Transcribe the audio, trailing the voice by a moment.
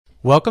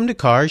Welcome to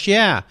Cars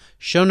Yeah,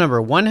 show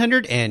number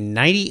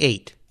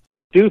 198.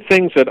 Do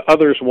things that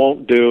others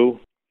won't do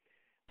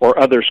or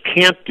others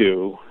can't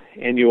do,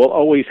 and you will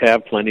always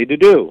have plenty to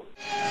do.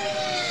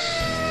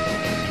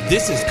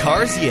 This is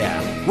Cars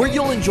Yeah, where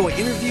you'll enjoy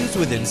interviews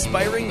with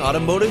inspiring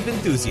automotive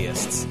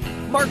enthusiasts.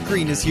 Mark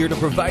Green is here to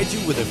provide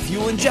you with a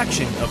fuel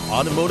injection of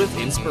automotive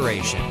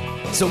inspiration.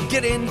 So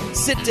get in,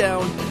 sit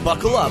down,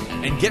 buckle up,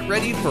 and get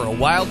ready for a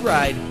wild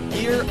ride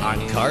here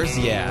on Cars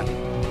Yeah.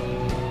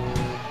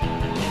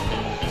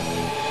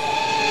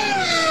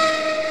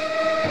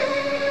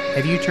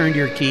 Have you turned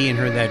your key and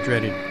heard that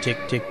dreaded tick,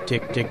 tick,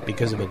 tick, tick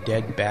because of a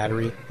dead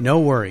battery? No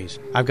worries.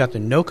 I've got the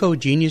NOCO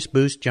Genius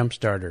Boost Jump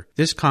Starter.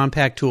 This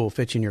compact tool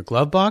fits in your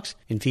glove box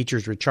and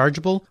features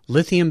rechargeable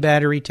lithium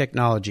battery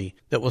technology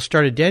that will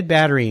start a dead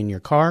battery in your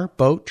car,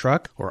 boat,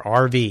 truck, or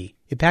RV.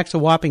 It packs a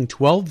whopping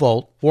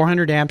 12-volt,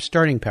 400-amp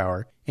starting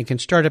power and can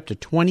start up to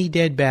 20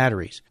 dead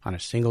batteries on a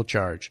single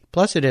charge.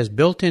 Plus, it has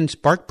built-in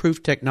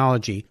spark-proof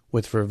technology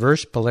with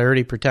reverse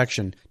polarity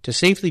protection to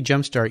safely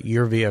jumpstart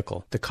your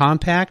vehicle. The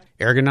compact,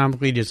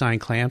 ergonomically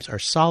designed clamps are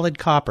solid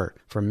copper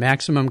for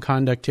maximum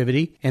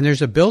conductivity, and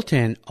there's a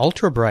built-in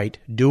ultra-bright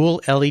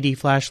dual LED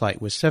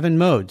flashlight with 7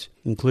 modes,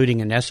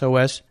 including an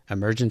SOS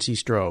emergency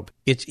strobe.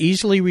 It's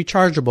easily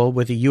rechargeable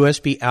with a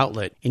USB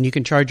outlet, and you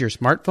can charge your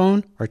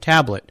smartphone or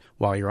tablet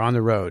while you're on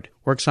the road.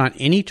 Works on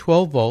any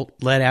 12-volt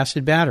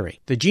lead-acid battery.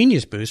 The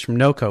Genius Boost from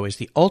NOCO is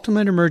the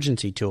ultimate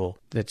emergency tool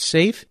that's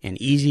safe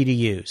and easy to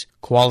use.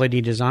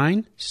 Quality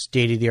design,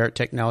 state-of-the-art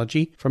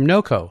technology from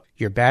NOCO,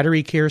 your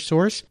battery care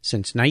source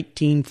since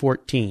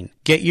 1914.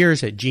 Get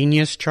yours at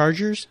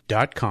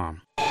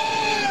geniuschargers.com.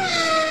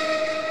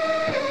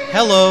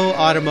 Hello,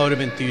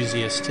 automotive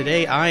enthusiasts.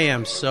 Today I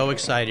am so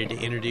excited to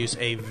introduce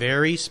a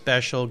very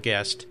special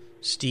guest,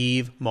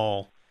 Steve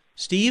Moal.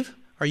 Steve,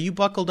 are you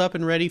buckled up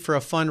and ready for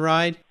a fun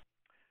ride?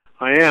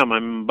 I am.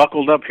 I'm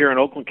buckled up here in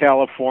Oakland,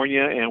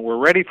 California, and we're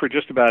ready for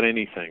just about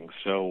anything.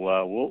 So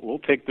we'll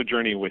take the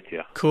journey with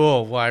you.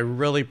 Cool. Well, I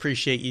really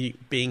appreciate you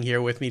being here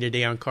with me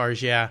today on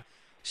Cars Yeah.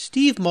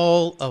 Steve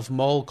Moal of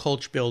Moal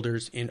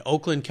Coachbuilders in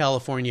Oakland,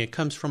 California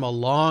comes from a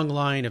long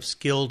line of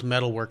skilled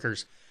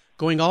metalworkers,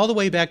 going all the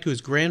way back to his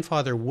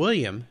grandfather,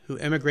 William, who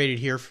emigrated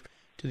here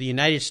to the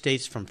United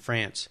States from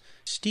France.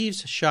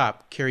 Steve's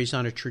shop carries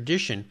on a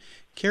tradition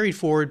carried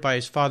forward by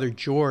his father,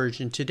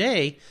 George, and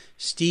today,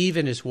 Steve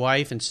and his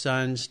wife and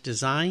sons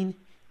design,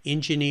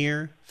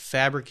 engineer,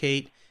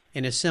 fabricate,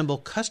 and assemble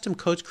custom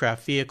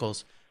coachcraft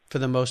vehicles for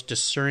the most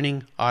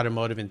discerning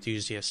automotive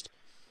enthusiast.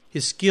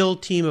 His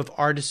skilled team of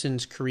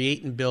artisans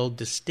create and build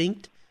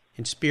distinct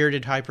and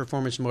spirited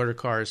high-performance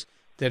motorcars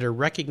that are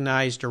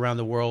recognized around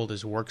the world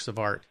as works of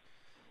art.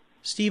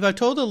 Steve, I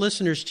told the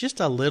listeners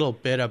just a little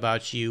bit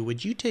about you.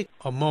 Would you take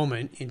a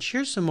moment and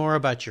share some more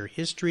about your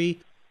history,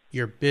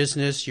 your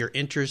business, your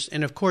interests,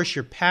 and of course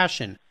your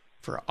passion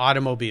for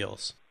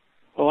automobiles?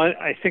 Well,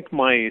 I think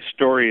my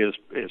story is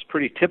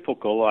pretty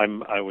typical. I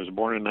was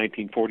born in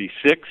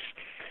 1946.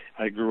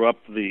 I grew up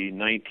the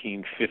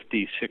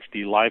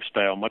 1950-60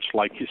 lifestyle, much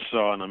like you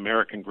saw in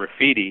American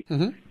Graffiti,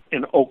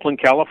 in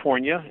Oakland,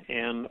 California.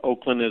 And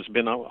Oakland has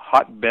been a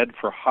hotbed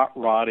for hot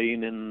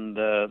rodding and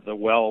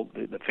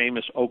the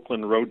famous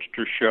Oakland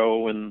Roadster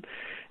Show, and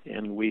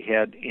we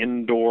had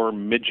indoor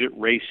midget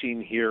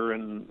racing here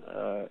in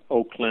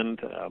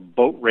Oakland,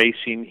 boat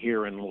racing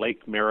here in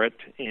Lake Merritt,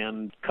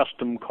 and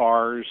custom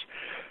cars.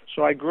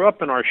 So I grew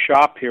up in our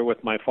shop here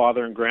with my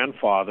father and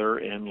grandfather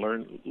and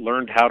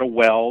learned how to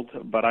weld,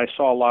 but I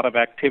saw a lot of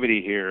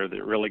activity here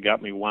that really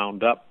got me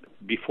wound up.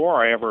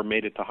 Before I ever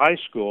made it to high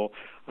school,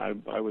 I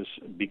was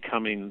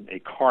becoming a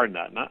car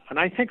nut. And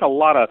I think a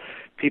lot of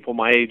people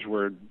my age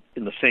were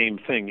in the same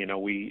thing. You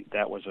know,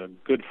 that was a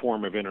good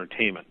form of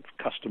entertainment,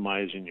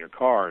 customizing your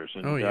cars.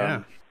 And, oh,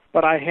 yeah.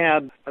 But I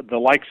had the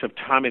likes of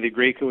Tommy the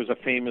Greek, who was a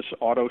famous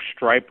auto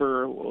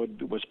striper,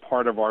 was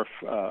part of our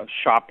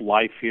shop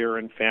life here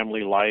and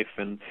family life,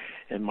 and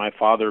my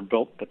father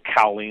built the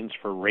cowlings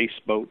for race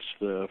boats.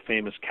 The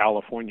famous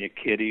California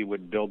Kitty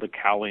would build the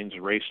cowlings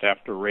race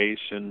after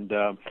race, and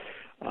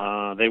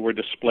they were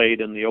displayed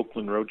in the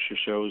Oakland Roadshow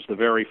shows, the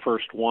very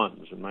first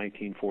ones in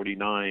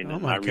 1949. Oh,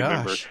 my and I gosh.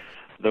 remember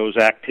those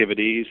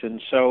activities, and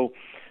so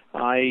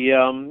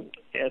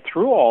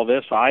through all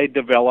this, I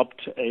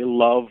developed a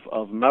love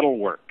of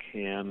metalwork,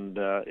 and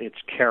it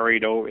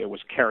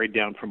was carried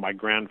down from my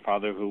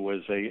grandfather, who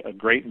was a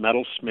great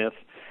metalsmith.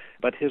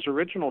 But his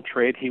original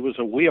trade, he was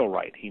a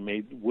wheelwright. He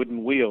made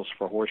wooden wheels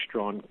for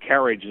horse-drawn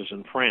carriages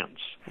in France.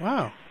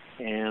 Wow.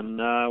 And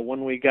when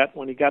he got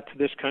to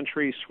this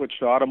country, he switched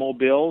to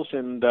automobiles,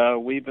 and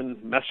we've been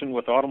messing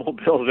with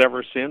automobiles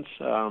ever since.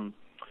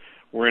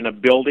 We're in a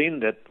building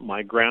that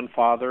my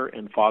grandfather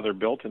and father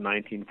built in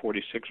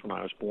 1946 when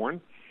I was born.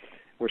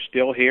 We're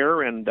still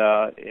here, and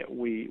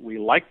we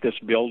like this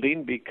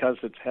building because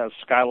it has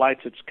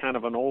skylights. It's kind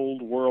of an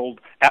old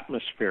world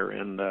atmosphere,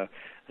 and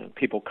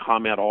people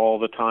comment all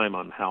the time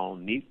on how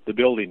neat the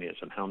building is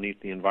and how neat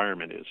the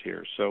environment is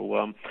here.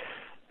 So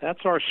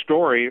that's our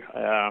story,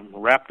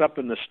 wrapped up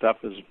in this stuff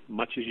as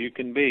much as you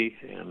can be.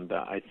 And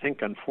I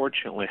think,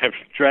 unfortunately, I'm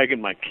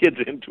dragging my kids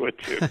into it,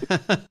 too.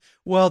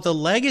 Well, the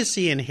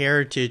legacy and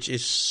heritage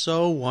is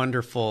so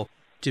wonderful.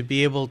 To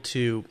be able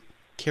to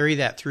carry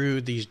that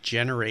through these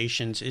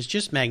generations is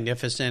just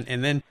magnificent.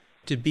 And then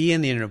to be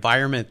in the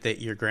environment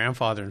that your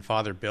grandfather and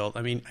father built,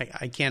 I mean,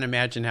 I can't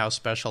imagine how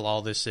special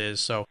all this is.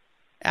 So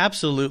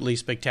absolutely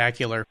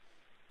spectacular.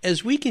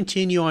 As we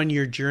continue on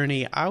your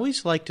journey, I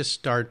always like to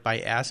start by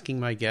asking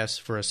my guests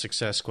for a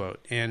success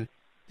quote. And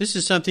this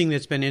is something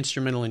that's been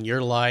instrumental in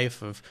your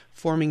life of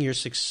forming your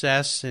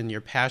success and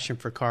your passion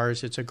for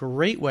cars. It's a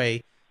great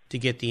way to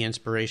get the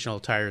inspirational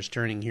tires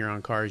turning here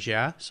on Cars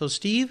Yeah. So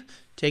Steve,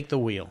 take the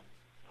wheel.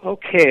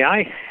 Okay,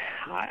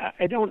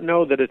 I don't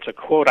know that it's a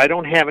quote. I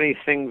don't have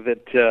anything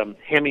that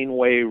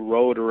Hemingway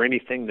wrote or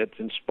anything that's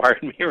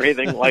inspired me or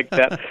anything like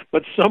that.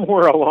 But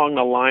somewhere along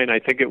the line, I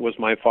think it was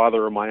my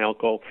father or my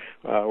uncle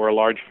or a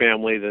large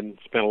family that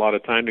spent a lot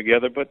of time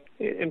together, but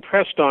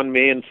impressed on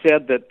me and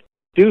said that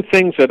do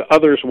things that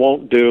others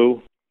won't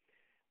do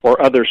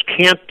or others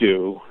can't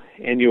do,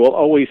 and you will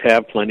always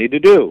have plenty to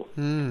do.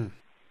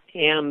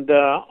 And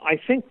I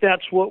think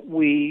that's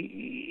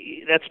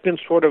that's been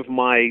sort of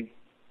my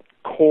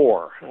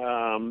core.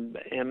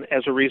 And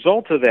as a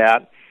result of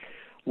that,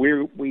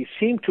 we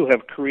seem to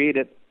have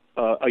created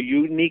a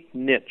unique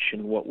niche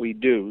in what we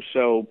do.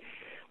 So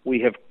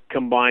we have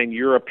combined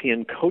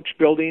European coach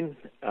building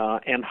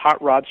and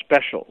hot rod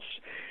specials.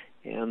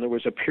 And there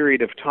was a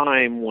period of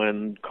time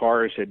when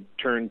cars had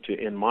turned to,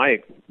 in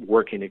my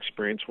working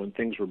experience, when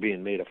things were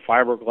being made of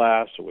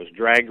fiberglass, it was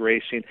drag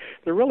racing.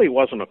 There really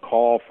wasn't a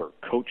call for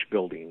coach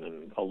building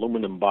and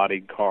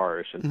aluminum-bodied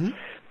cars. And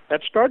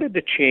that started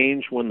to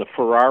change when the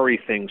Ferrari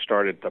thing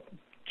started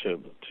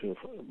to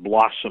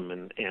blossom,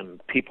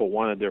 and people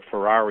wanted their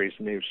Ferraris,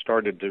 and they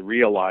started to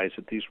realize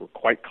that these were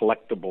quite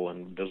collectible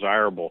and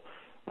desirable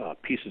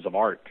pieces of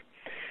art.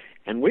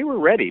 And we were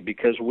ready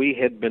because we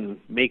had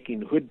been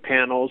making hood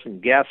panels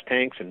and gas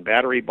tanks and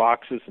battery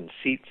boxes and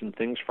seats and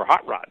things for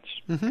hot rods.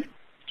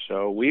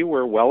 So we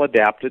were well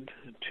adapted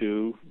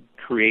to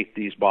create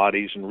these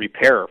bodies and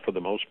repair for the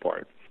most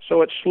part.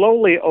 So it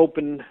slowly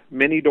opened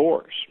many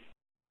doors.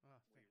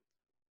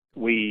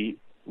 We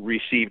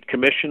received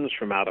commissions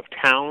from out of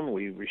town.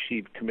 We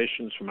received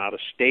commissions from out of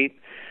state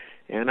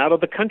and out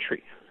of the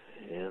country.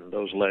 And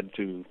those led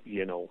to,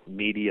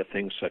 media,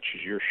 things such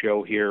as your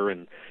show here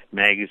and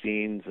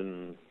magazines.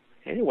 And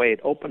anyway, it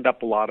opened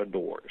up a lot of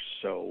doors.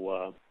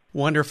 So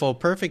wonderful.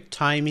 Perfect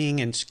timing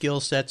and skill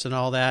sets and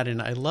all that.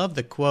 And I love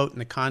the quote and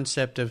the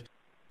concept of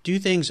do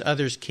things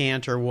others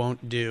can't or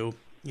won't do.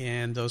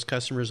 And those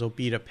customers will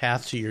beat a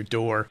path to your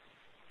door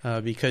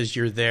because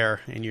you're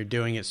there and you're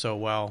doing it so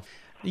well.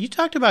 You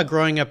talked about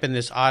growing up in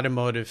this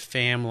automotive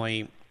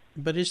family.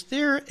 But is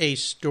there a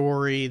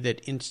story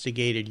that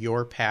instigated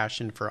your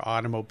passion for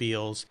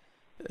automobiles,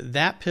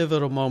 that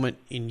pivotal moment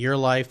in your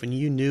life when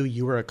you knew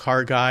you were a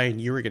car guy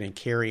and you were going to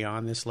carry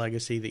on this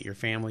legacy that your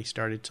family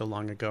started so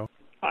long ago?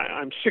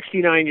 I'm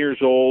 69 years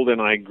old, and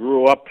I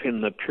grew up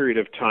in the period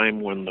of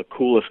time when the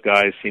coolest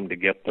guys seemed to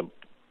get the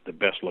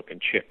best-looking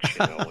chicks,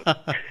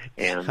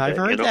 And I've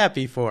heard that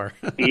before.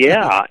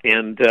 Yeah,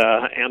 and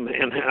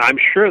I'm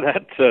sure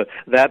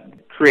that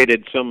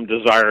created some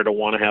desire to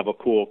want to have a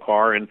cool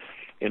car. And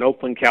in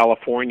Oakland,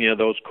 California,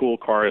 those cool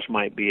cars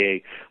might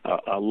be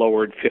a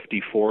lowered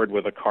 50 Ford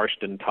with a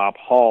Karsten top.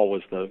 Hall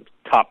was the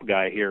top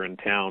guy here in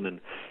town,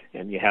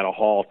 and you had a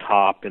Hall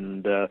top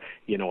and a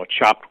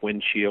chopped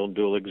windshield,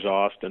 dual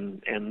exhaust,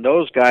 and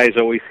those guys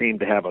always seemed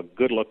to have a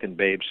good-looking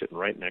babe sitting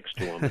right next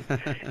to them.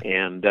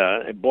 And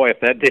boy, if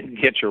that didn't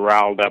get you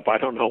riled up, I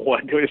don't know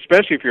what to do,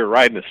 especially if you're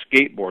riding a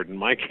skateboard. In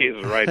my case,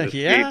 riding a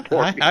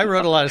skateboard. I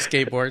rode a lot of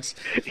skateboards.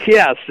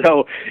 Yeah,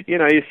 so,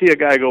 you see a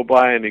guy go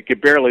by and you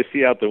could barely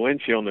see out the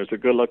windshield and there's a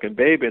good-looking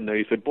babe in there.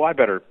 You said, boy,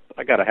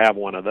 I got to have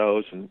one of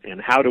those.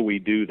 And how do we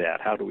do that?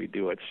 How do we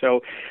do it?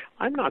 So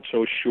I'm not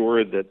so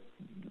sure that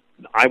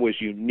I was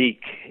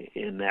unique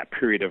in that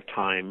period of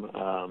time.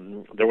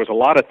 There was a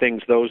lot of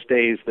things those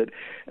days that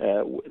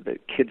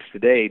kids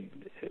today,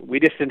 we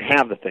just didn't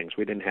have the things.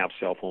 We didn't have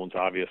cell phones,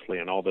 obviously,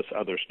 and all this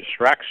other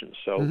distractions.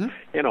 So,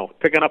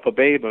 picking up a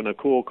babe in a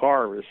cool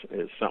car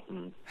is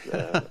something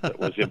that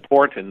was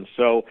important.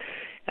 So,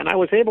 and I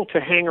was able to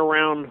hang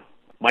around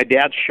my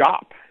dad's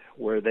shop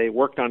where they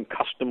worked on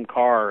custom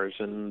cars,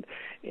 and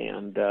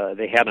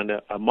they had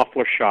a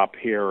muffler shop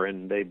here,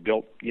 and they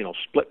built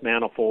split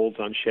manifolds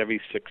on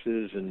Chevy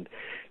 6s, and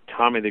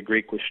Tommy the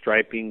Greek was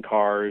striping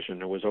cars,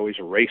 and there was always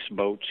race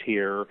boats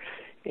here,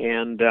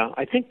 and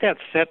I think that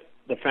set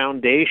the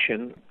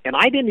foundation. And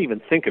I didn't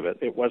even think of it;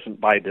 it wasn't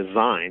by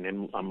design.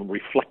 And I'm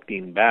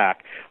reflecting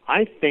back.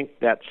 I think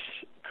that's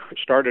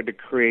started to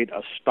create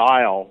a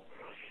style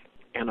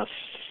and a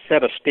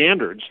set of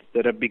standards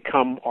that have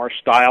become our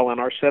style and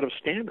our set of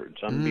standards,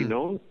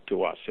 unbeknown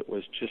to us. It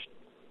was just,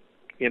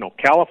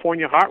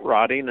 California hot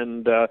rodding,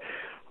 and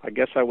I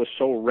guess I was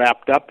so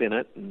wrapped up in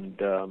it,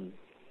 and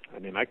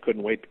I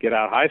couldn't wait to get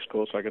out of high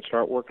school so I could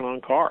start working on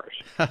cars.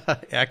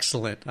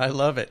 Excellent. I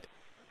love it.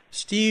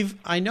 Steve,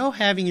 I know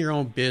having your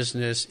own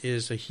business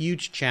is a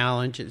huge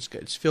challenge.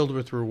 It's filled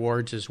with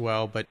rewards as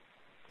well, but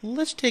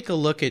let's take a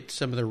look at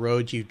some of the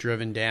roads you've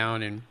driven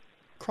down and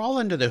crawl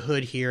under the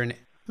hood here. And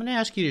I'm going to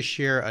ask you to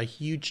share a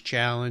huge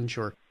challenge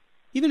or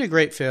even a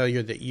great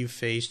failure that you've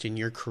faced in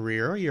your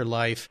career or your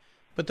life.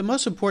 But the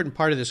most important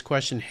part of this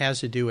question has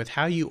to do with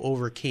how you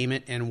overcame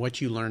it and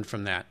what you learned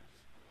from that.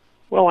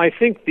 Well, I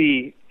think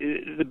the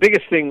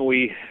biggest thing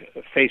we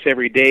face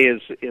every day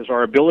is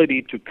our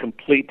ability to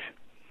complete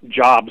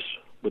jobs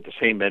with the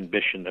same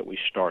ambition that we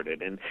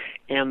started, and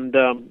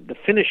the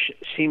finish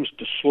seems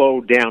to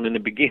slow down in the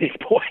beginning.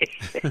 Boy,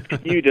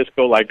 you just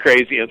go like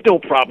crazy. It's no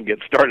problem get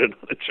started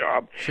on a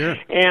job. Sure.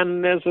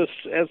 And as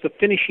the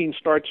finishing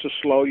starts to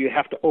slow, you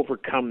have to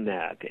overcome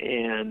that.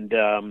 And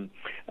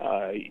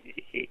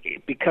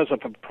because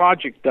if a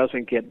project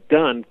doesn't get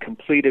done,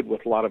 completed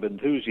with a lot of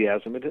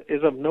enthusiasm, it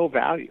is of no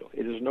value.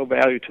 It is no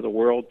value to the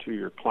world, to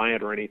your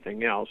client, or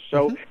anything else.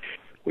 So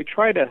we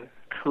try to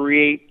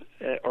create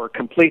or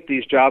complete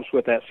these jobs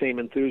with that same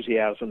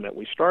enthusiasm that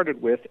we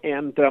started with.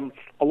 And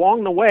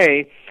along the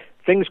way,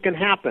 things can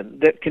happen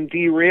that can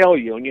derail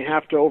you, and you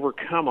have to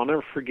overcome. I'll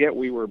never forget,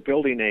 we were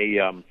building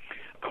a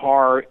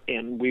car,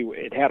 and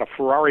it had a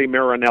Ferrari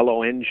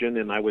Maranello engine,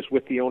 and I was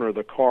with the owner of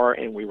the car,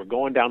 and we were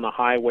going down the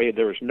highway.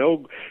 There was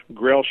no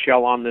grill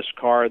shell on this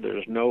car. There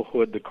was no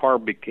hood. The car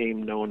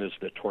became known as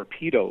the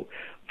Torpedo.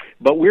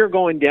 But we were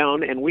going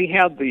down, and we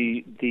had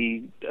the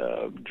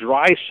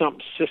dry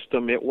sump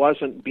system. It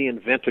wasn't being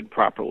vented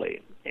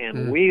properly,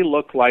 and we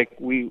looked like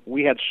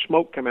we had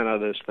smoke coming out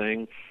of this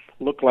thing.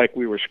 Looked like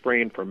we were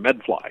spraying for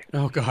medfly.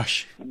 Oh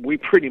gosh! We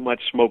pretty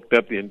much smoked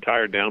up the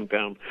entire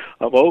downtown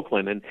of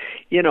Oakland, and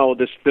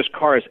this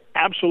car is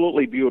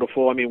absolutely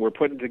beautiful. I mean, we're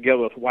putting it together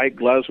with white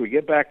gloves. We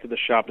get back to the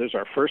shop. There's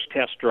our first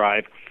test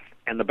drive.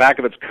 And the back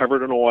of it's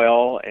covered in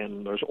oil,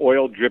 and there's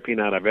oil dripping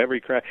out of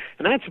every crack.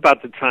 And that's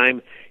about the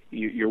time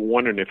you're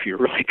wondering if you're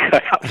really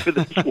cut out for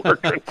this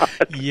work or not.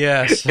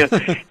 Yes.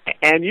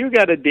 And you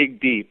got to dig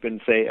deep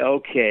and say,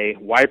 okay,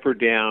 wipe her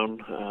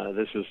down.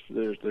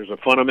 There's a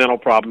fundamental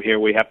problem here.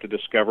 We have to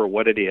discover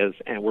what it is,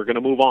 and we're going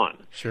to move on.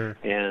 Sure.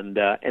 And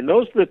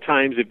those are the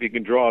times, if you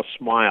can draw a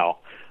smile,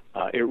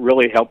 it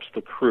really helps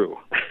the crew.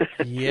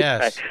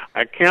 Yes.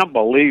 I can't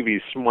believe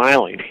he's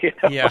smiling.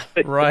 Yeah,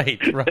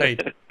 right.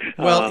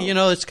 Well,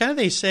 it's kind of,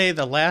 they say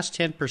the last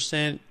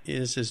 10%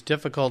 is as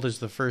difficult as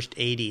the first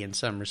 80 in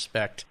some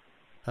respect,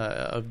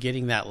 of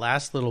getting that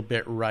last little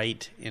bit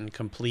right and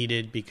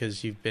completed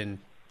because you've been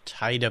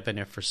tied up in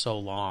it for so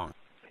long.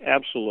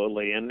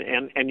 Absolutely,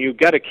 and you've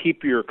got to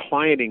keep your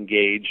client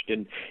engaged,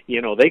 and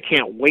they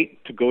can't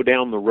wait to go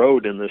down the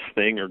road in this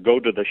thing or go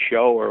to the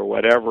show or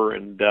whatever.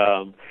 And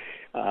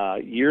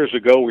years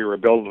ago, we were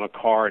building a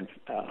car, and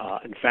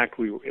in fact,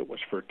 it was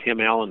for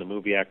Tim Allen, the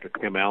movie actor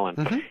Tim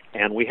Allen,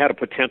 and we had a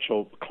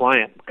potential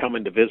client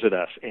coming to visit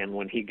us. And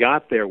when he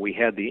got there, we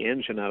had the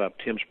engine out of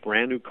Tim's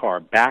brand new car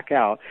back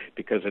out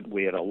because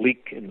we had a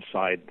leak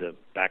inside the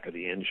back of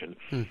the engine.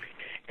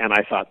 And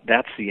I thought,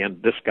 that's the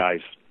end. This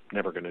guy's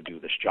never going to do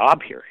this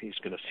job here. He's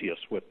going to see us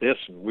with this,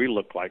 and we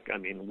looked like,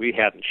 we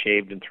hadn't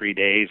shaved in 3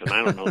 days, and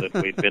I don't know that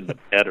we'd been to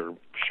bed or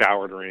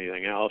showered or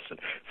anything else, and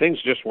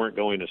things just weren't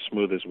going as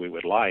smooth as we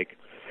would like.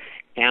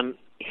 And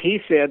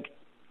he said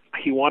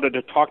he wanted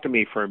to talk to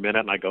me for a minute,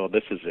 and I go,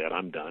 this is it,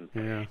 I'm done.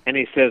 Yeah. And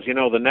he says,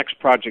 the next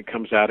project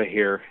comes out of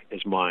here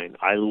is mine.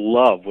 I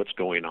love what's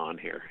going on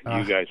here.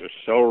 You guys are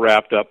so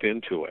wrapped up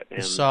into it.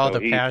 And saw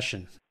the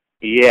passion.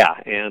 Yeah,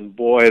 and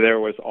boy,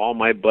 all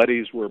my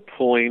buddies were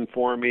pulling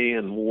for me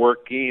and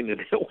working, and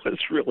it was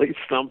really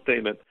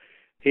something that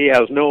he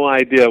has no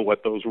idea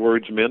what those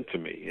words meant to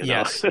me.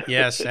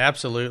 Yes,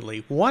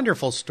 absolutely.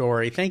 Wonderful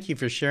story. Thank you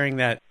for sharing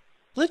that.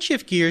 Let's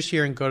shift gears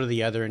here and go to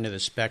the other end of the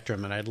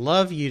spectrum, and I'd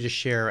love you to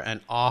share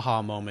an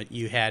aha moment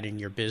you had in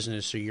your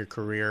business or your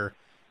career.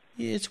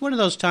 It's one of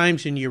those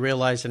times when you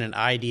realize that an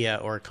idea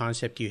or a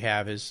concept you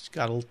have has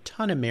got a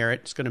ton of merit,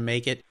 it's going to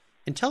make it.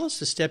 And tell us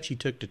the steps you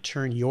took to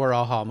turn your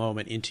aha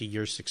moment into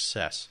your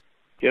success.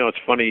 It's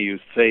funny you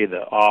say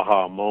the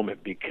aha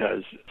moment,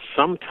 because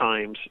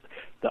sometimes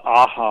the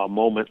aha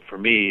moment for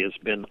me has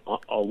been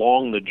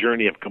along the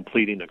journey of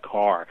completing a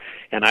car.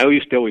 And I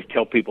used to always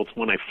tell people it's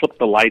when I flip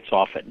the lights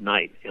off at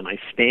night and I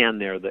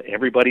stand there,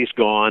 everybody's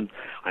gone,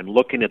 I'm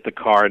looking at the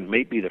car, and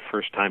maybe the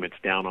first time it's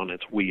down on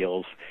its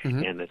wheels,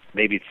 and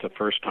maybe it's the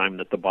first time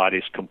that the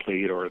body's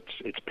complete or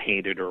it's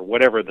painted or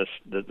whatever the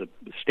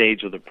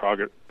stage of the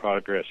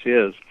progress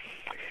is.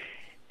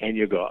 And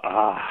you go,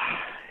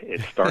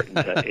 it's starting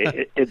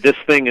to. This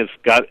thing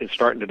it's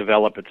starting to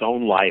develop its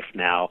own life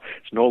now.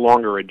 It's no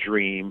longer a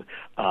dream,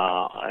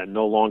 and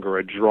no longer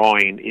a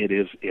drawing.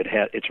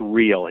 It's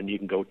real, and you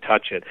can go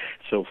touch it.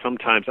 So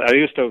sometimes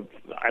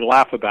I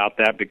laugh about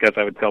that, because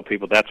I would tell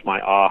people that's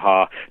my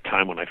aha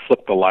time, when I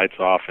flip the lights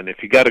off. And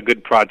if you got a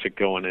good project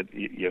going,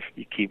 you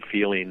keep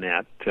feeling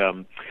that.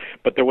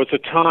 But there was a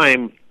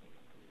time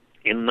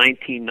in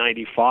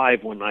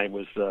 1995 when I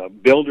was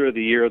Builder of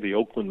the Year of the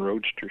Oakland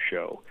Roadster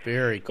Show.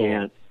 Very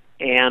cool.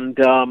 And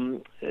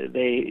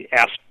they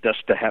asked us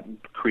to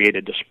create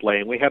a display,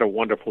 and we had a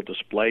wonderful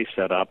display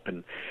set up.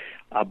 And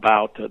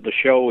about the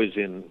show is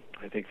in,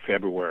 I think,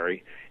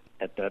 February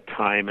at that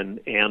time,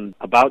 and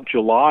about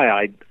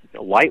July,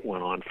 a light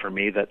went on for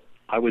me that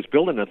I was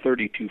building a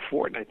 32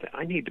 Ford, and I thought,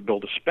 I need to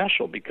build a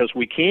special because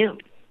we can.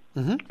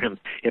 Mm-hmm. And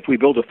if we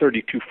build a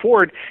 32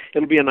 Ford,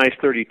 it'll be a nice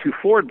 32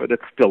 Ford, but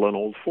it's still an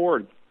old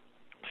Ford.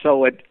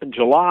 So in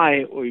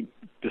July, we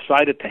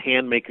decided to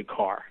hand make a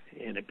car,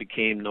 and it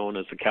became known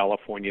as the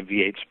California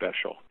V8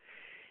 Special.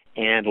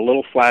 And a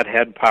little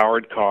flathead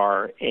powered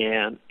car,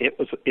 and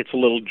it's a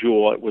little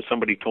jewel.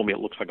 Somebody told me it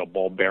looks like a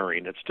ball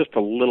bearing. It's just a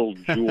little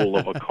jewel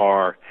of a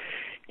car.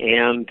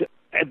 And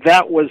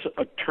that was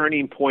a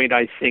turning point,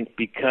 I think,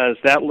 because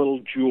that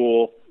little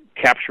jewel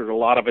captured a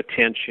lot of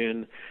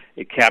attention.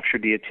 It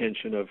captured the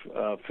attention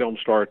of film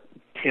star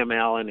Tim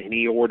Allen, and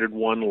he ordered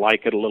one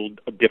like it,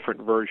 a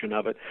different version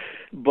of it.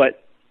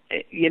 But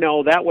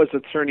that was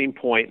a turning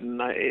point, and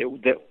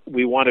that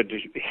we wanted to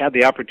have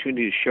the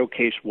opportunity to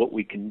showcase what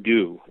we can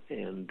do.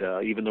 And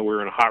even though we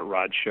were in a hot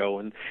rod show,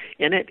 and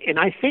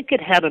I think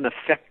it had an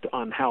effect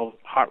on how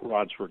hot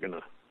rods were going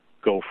to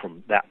go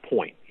from that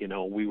point.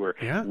 We were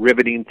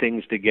riveting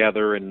things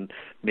together and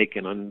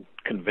making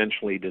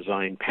unconventionally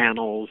designed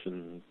panels,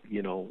 and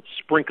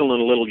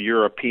sprinkling a little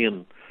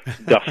European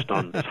dust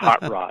on this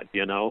hot rod.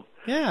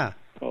 Yeah.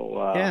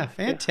 So,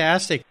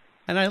 fantastic.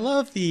 And I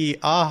love the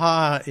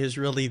aha is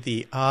really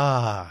the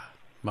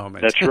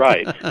moment. That's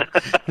right.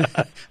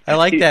 I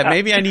like that.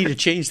 Maybe I need to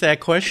change that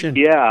question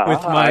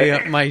with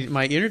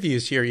my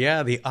interviews here.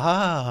 Yeah, the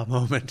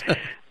moment.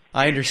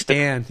 I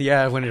understand.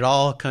 Yeah, when it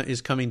all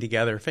is coming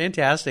together.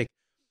 Fantastic.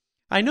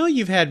 I know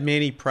you've had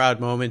many proud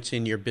moments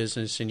in your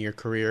business and your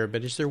career,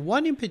 but is there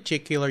one in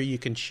particular you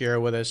can share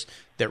with us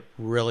that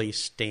really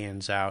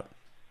stands out?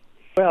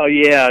 Well,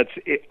 yeah,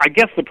 I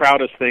guess the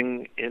proudest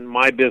thing in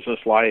my business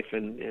life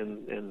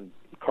and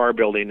car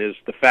building is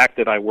the fact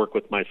that I work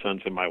with my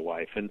sons and my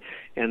wife, and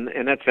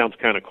that sounds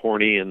kind of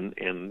corny and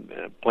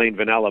plain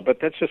vanilla, but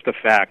that's just a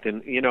fact.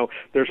 And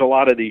there's a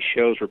lot of these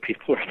shows where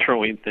people are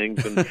throwing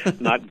things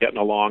and not getting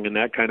along and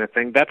that kind of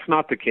thing. That's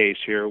not the case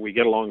here. We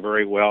get along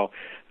very well.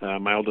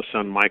 My oldest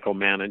son Michael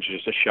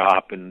manages a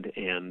shop and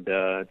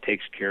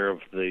takes care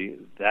of the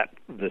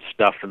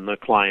stuff and the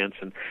clients,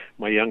 and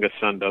my youngest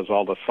son does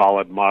all the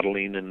solid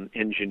modeling and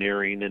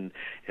engineering,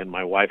 and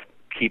my wife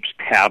keeps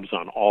tabs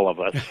on all of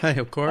us.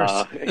 Of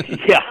course.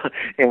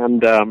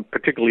 And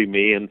particularly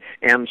me,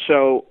 and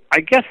so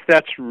I guess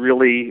that's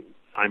really,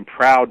 I'm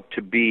proud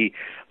to be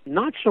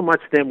not so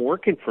much them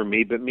working for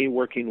me, but me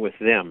working with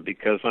them,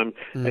 because I'm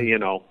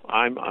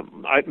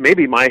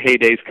maybe my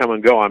heydays come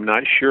and go. I'm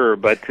not sure,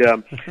 but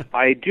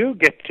I do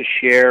get to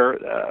share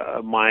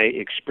my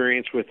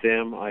experience with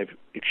them. I've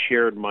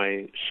shared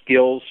my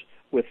skills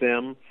with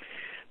them,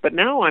 but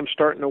now I'm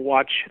starting to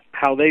watch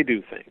how they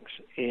do things,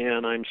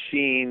 and I'm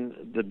seeing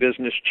the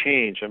business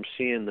change. I'm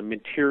seeing the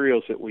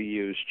materials that we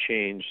use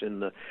change,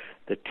 and the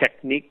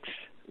techniques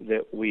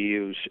that we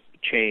use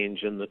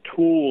change, and the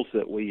tools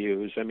that we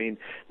use. I mean,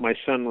 my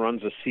son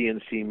runs a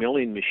CNC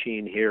milling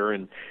machine here,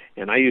 and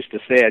I used to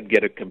say I'd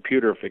get a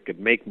computer if it could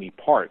make me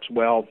parts.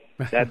 Well,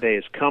 that day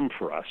has come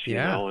for us, you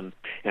know,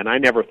 and I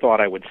never thought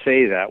I would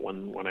say that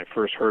when I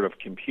first heard of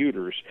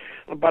computers.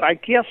 But I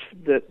guess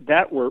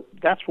that's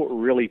what we're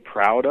really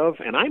proud of,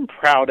 and I'm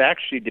proud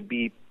actually to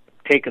be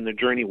taking the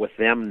journey with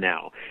them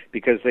now,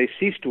 because they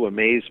cease to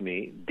amaze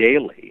me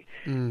daily,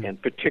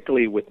 and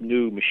particularly with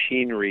new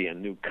machinery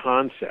and new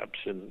concepts,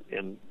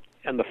 and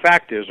the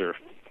fact is they're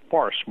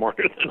far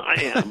smarter than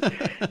I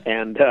am,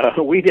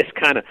 and we just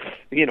kind of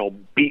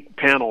beat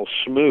panels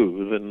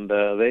smooth, and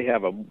they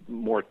have a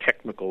more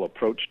technical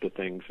approach to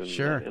things,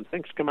 and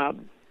things come out.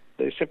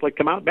 They simply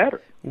come out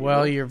better.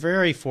 Well, you're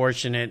very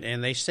fortunate,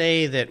 and they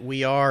say that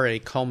we are a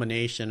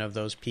culmination of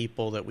those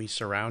people that we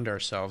surround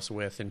ourselves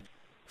with, and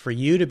for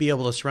you to be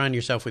able to surround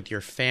yourself with your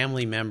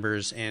family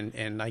members,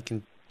 and I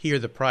can hear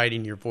the pride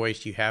in your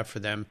voice you have for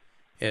them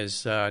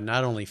as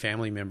not only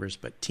family members,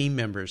 but team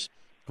members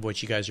of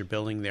what you guys are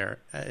building there.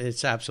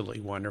 It's absolutely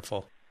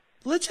wonderful.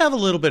 Let's have a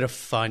little bit of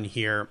fun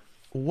here.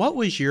 What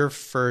was your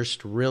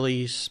first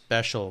really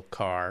special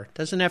car?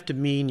 Doesn't have to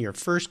mean your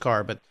first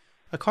car, but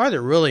a car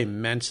that really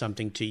meant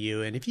something to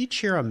you. And if you'd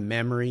share a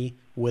memory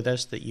with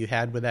us that you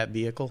had with that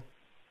vehicle.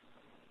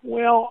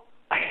 Well,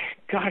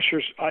 gosh,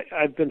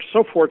 I've been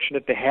so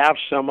fortunate to have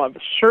some of,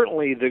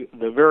 certainly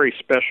the very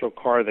special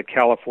car, the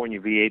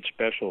California V8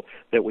 Special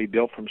that we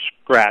built from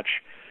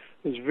scratch,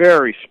 was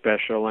very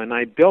special. And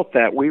I built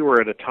that. We were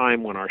at a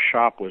time when our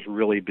shop was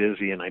really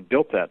busy, and I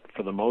built that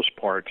for the most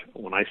part.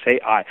 When I say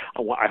I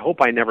hope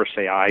I never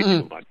say I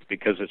too much,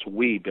 because it's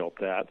we built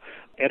that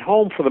at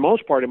home for the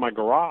most part in my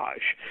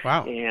garage.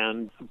 Wow.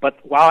 But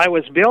while I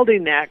was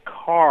building that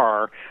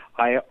car,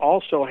 I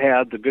also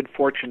had the good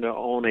fortune to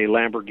own a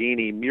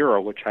Lamborghini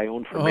Miura, which I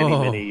owned for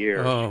many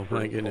years. Oh,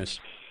 my goodness.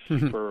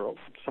 For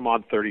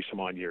 30 some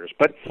odd years.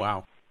 But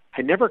wow.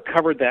 I never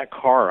covered that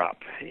car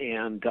up,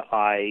 and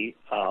I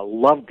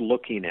loved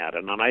looking at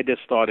it, and I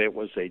just thought it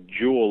was a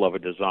jewel of a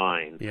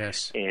design.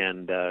 Yes.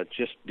 And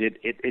just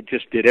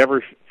did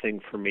everything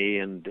for me,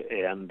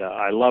 and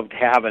I loved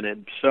having it.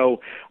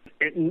 So,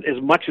 as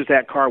much as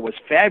that car was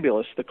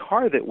fabulous, the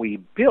car that we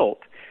built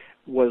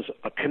was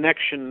the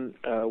connection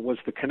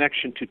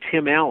to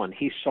Tim Allen.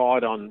 He saw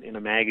it in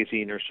a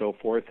magazine or so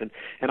forth, and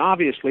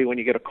obviously when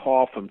you get a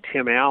call from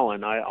Tim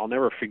Allen, I'll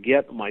never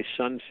forget. My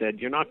son said,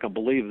 "You're not going to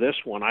believe this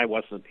one." I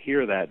wasn't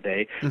here that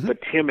day, but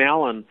Tim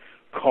Allen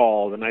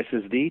called, and I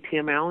says, "The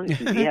Tim Allen?" He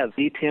says, "Yeah,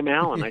 the Tim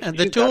Allen." I said,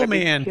 the tool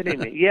man.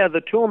 Kidding me. Yeah,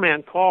 the tool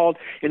man called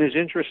and is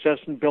interested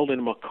in building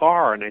him a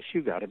car, and I said,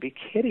 "You got to be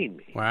kidding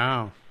me."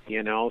 Wow.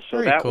 So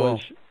Very that cool.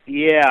 was,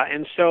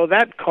 and so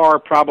that car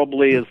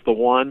probably is the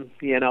one,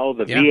 the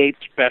V8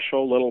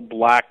 special little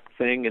black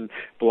thing, and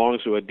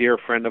belongs to a dear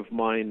friend of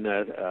mine,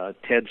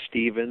 Ted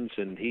Stevens,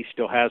 and he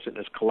still has it in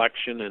his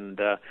collection,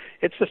 and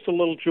it's just a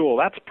little jewel.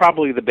 That's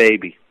probably the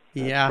baby.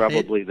 Yeah,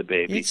 probably the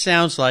baby. It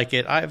sounds like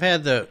it. I've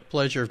had the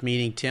pleasure of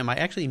meeting Tim. I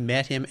actually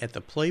met him at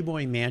the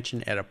Playboy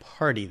Mansion at a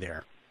party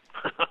there,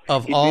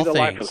 of all things.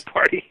 Life of the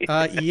party.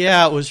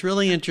 Yeah, it was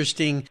really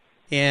interesting,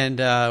 and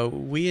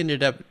we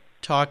ended up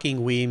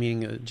talking,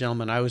 meaning a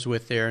gentleman I was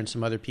with there and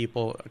some other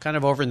people, kind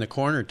of over in the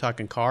corner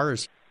talking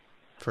cars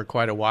for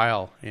quite a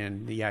while.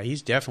 And yeah,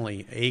 he's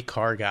definitely a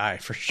car guy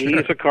for sure.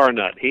 He's a car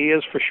nut. He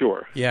is for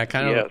sure. Yeah,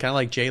 kind of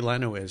like Jay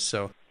Leno is.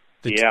 So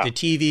the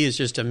TV is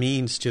just a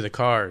means to the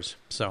cars.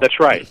 So that's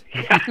right.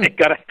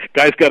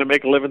 Guy's got to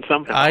make a living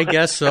somehow. I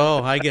guess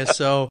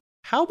so.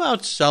 How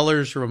about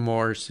seller's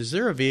remorse? Is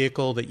there a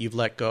vehicle that you've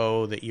let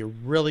go that you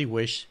really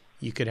wish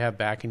you could have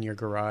back in your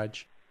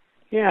garage?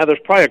 Yeah, there's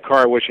probably a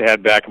car I wish I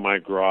had back in my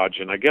garage,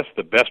 and I guess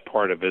the best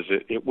part of it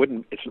is it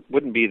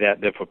wouldn't be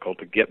that difficult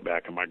to get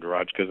back in my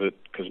garage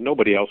because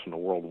nobody else in the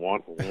world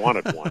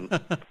wanted one.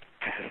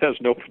 It has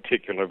no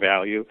particular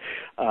value,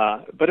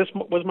 but it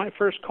was my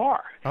first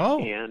car. Oh,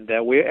 and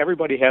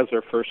everybody has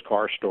their first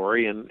car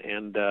story,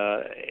 and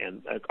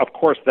of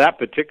course that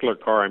particular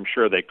car I'm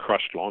sure they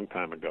crushed a long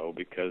time ago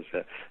because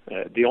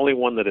the only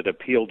one that it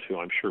appealed to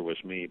I'm sure was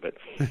me. But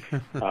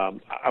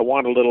I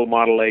want a little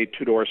Model A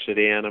 2-door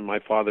sedan, and my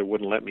father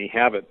wouldn't let me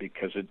have it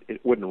because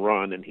it wouldn't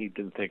run, and he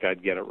didn't think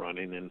I'd get it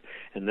running.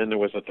 And then there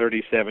was a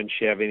 37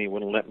 Chevy, and he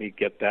wouldn't let me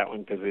get that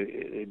one because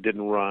it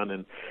didn't run.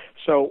 And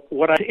so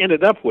what I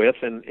ended up with,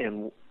 and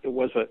it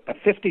was a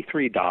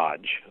 53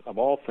 Dodge, of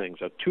all things,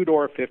 a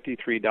 2-door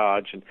 53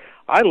 Dodge, and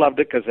I loved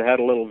it because it had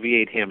a little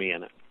V8 Hemi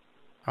in it.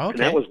 Okay. And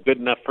that was good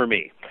enough for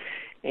me.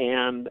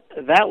 And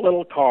that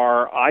little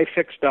car, I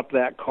fixed up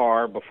that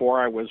car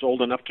before I was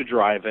old enough to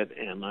drive it,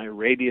 and I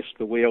radiused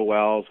the wheel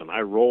wells, and I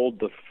rolled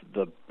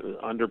the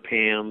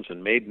underpans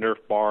and made Nerf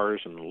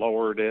bars and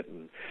lowered it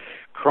and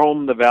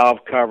chromed the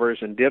valve covers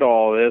and did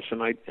all this.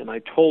 And I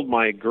told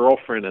my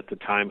girlfriend at the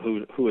time,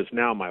 who is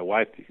now my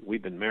wife,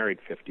 we've been married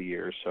 50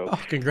 years. So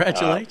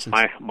congratulations.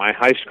 My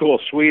high school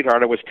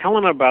sweetheart, I was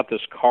telling her about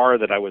this car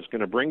that I was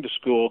going to bring to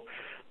school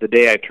the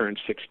day I turned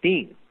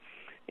 16.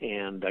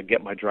 And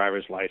get my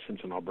driver's license,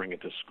 and I'll bring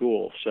it to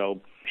school.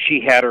 So she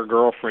had her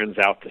girlfriends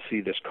out to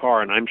see this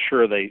car, and I'm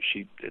sure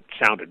it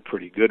sounded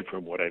pretty good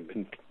from what I'd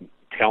been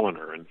telling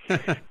her. And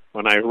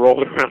when I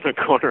rolled around the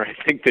corner, I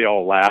think they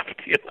all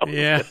laughed.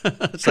 Yeah,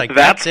 it's like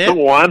that's the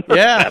one.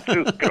 Yeah, that's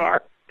his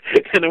car.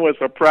 And it was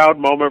a proud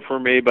moment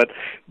for me, but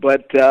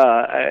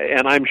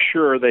and I'm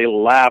sure they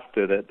laughed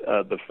at it.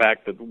 The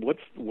fact that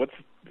what's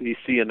you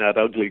see in that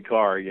ugly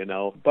car,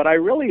 But I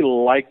really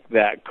liked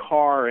that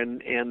car,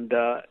 and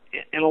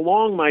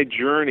along my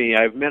journey,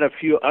 I've met a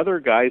few other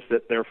guys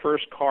that their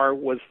first car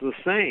was the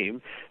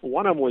same.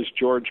 One of them was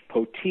George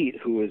Poteet,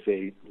 who is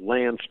a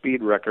land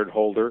speed record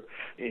holder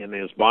in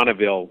his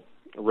Bonneville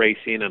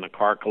racing and a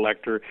car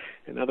collector.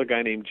 Another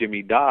guy named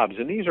Jimmy Dobbs,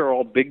 and these are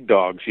all big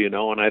dogs, And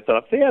I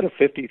thought, if they had a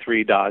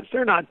 53 Dodge,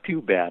 they're not too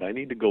bad. I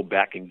need to go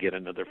back and get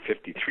another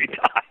 53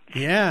 Dodge.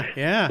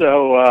 Yeah.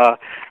 So,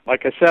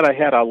 like I said, I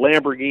had a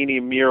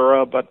Lamborghini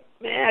Miura, but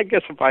I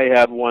guess if I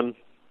had one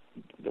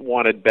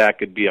wanted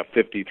back, it'd be a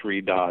 53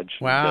 Dodge.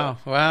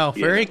 Wow.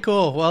 Very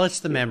cool. Well,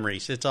 it's the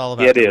memories. It's all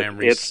about the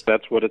memories.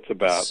 That's what it's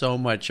about. So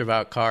much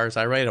about cars.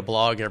 I write a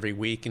blog every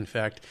week. In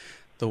fact,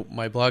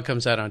 my blog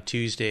comes out on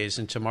Tuesdays,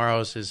 and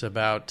tomorrow's is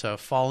about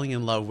falling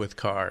in love with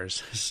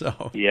cars.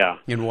 So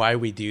and why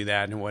we do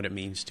that and what it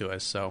means to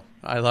us. So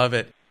I love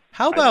it.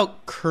 How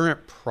about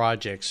current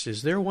projects?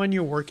 Is there one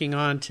you're working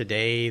on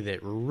today that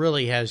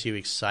really has you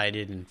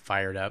excited and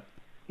fired up?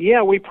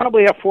 Yeah, we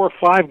probably have 4 or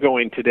 5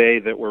 going today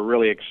that we're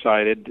really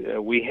excited.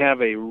 We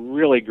have a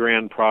really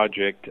grand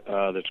project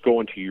that's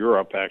going to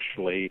Europe,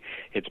 actually.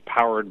 It's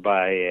powered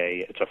by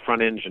it's a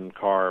front-engine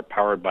car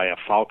powered by a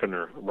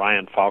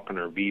Ryan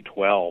Falconer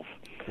V12.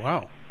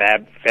 Wow.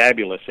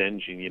 Fabulous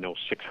engine,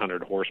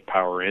 600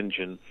 horsepower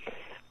engine,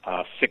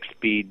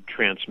 6-speed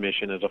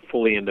transmission, is a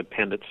fully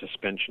independent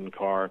suspension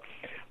car.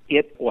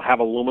 It will have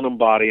aluminum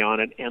body on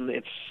it, and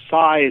its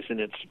size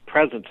and its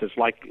presence is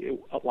like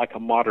a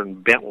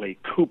modern Bentley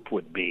coupe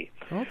would be.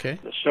 Okay.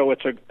 So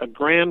it's a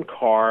grand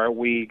car.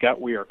 We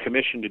are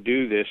commissioned to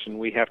do this, and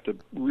we have to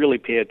really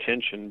pay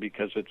attention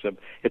because it's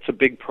a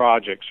big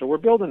project. So we're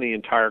building the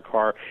entire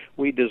car.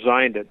 We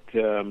designed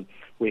it.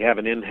 We have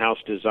an in-house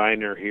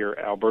designer here,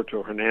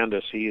 Alberto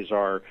Hernandez. He is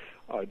our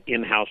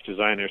in-house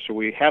designer. So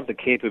we have the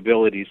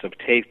capabilities of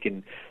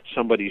taking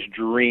somebody's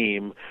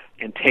dream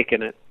and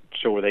taking it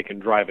so they can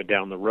drive it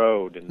down the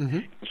road.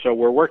 And so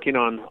we're working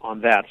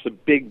on that. It's a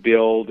big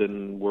build,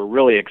 and we're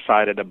really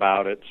excited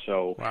about it.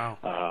 So wow.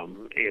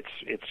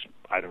 It's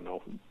I don't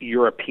know,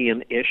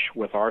 European-ish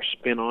with our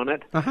spin on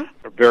it,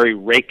 very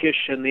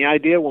rakish. And the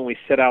idea when we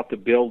set out to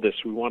build this,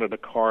 we wanted a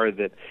car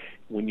that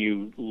when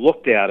you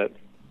looked at it,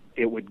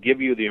 it would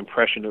give you the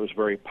impression it was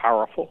very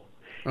powerful.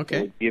 Okay.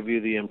 It would give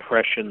you the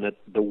impression that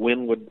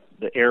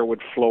the air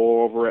would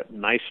flow over it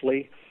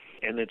nicely,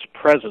 and its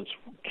presence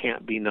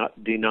can't be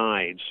not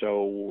denied.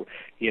 So,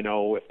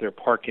 if they're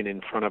parking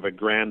in front of a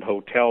grand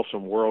hotel,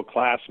 some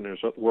world-class, and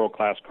there's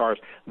world-class cars,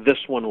 this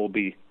one will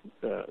be,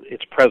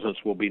 its presence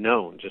will be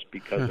known just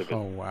because of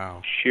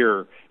its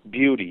sheer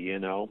beauty,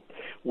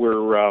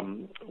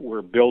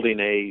 We're building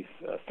a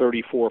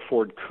 34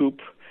 Ford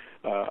Coupe,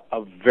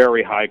 of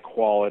very high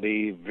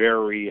quality,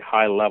 very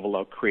high level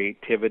of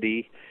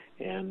creativity,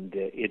 and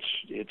its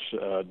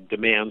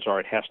demands are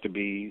it has to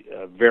be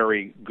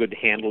very good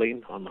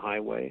handling on the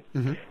highway.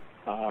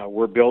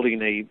 We're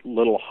building a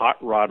little hot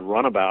rod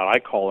runabout. I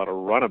call it a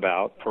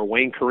runabout for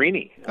Wayne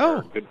Carini,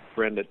 our good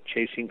friend at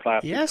Chasing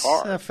Classic Cars. Yes,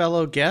 a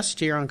fellow guest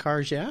here on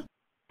Cars, yeah.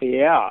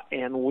 Yeah,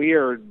 and we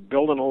are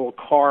building a little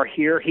car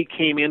here. He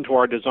came into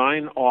our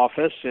design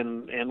office,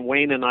 and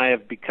Wayne and I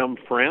have become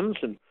friends,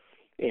 and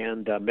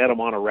met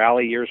him on a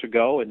rally years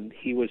ago, and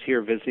he was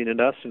here visiting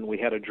us, and we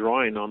had a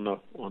drawing on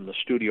the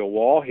studio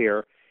wall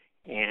here,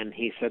 and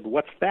he said,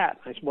 "What's that?"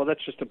 I said, "Well,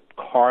 that's just a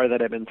car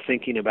that I've been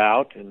thinking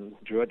about," and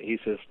drew it. He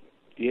says,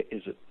 "Do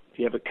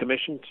you have a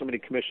commission? Somebody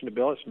commissioned to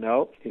build it?"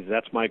 "No." He says,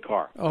 "That's my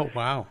car." Oh,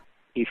 wow.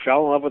 He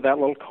fell in love with that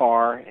little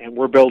car, and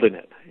we're building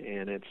it,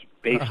 and it's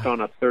based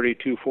on a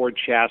 32 Ford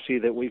chassis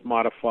that we've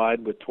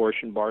modified with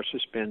torsion bar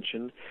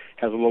suspension,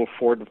 has a little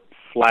Ford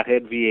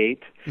flathead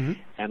V8,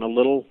 and a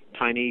little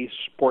tiny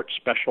sport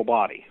special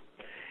body,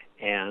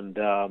 and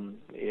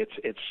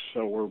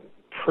so we're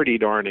pretty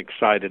darn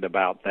excited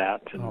about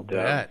that. And I'll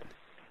bet.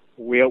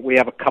 We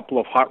have a couple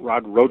of hot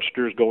rod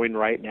roadsters going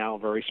right now,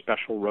 very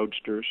special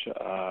roadsters.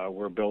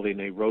 We're building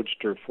a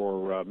roadster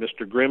for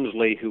Mr.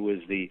 Grimsley, who is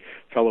the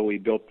fellow we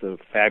built the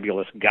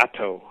fabulous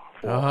Gatto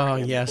for. Oh,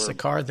 yes, a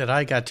car that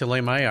I got to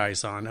lay my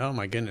eyes on. Oh,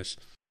 my goodness.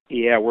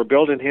 Yeah, we're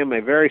building him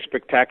a very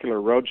spectacular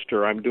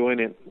roadster. I'm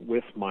doing it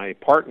with my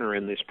partner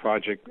in this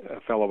project, a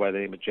fellow by the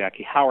name of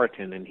Jackie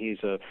Howerton, and he's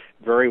a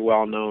very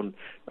well-known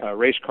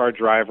race car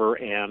driver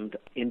and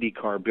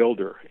IndyCar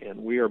builder.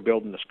 And we are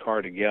building this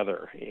car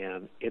together,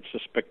 and it's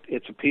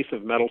a piece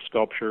of metal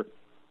sculpture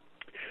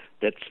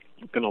that's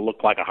going to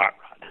look like a hot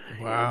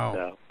rod.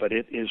 Wow! But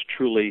it is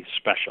truly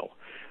special.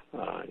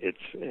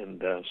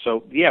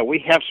 So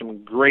we have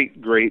some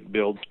great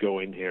builds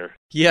going here.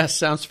 Yes,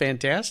 sounds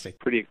fantastic.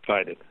 Pretty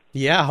excited.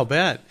 Yeah, I'll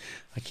bet.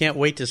 I can't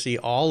wait to see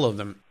all of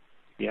them.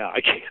 Yeah,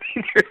 I can't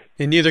either.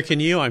 And neither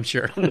can you, I'm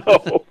sure.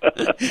 No.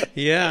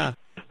 Yeah.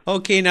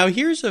 Okay, now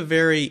here's a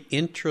very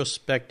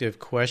introspective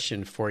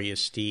question for you,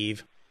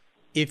 Steve.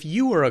 If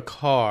you were a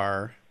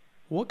car,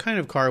 what kind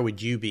of car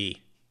would you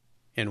be,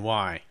 and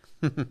why?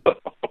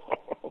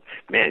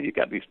 Man, you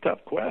got these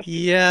tough questions.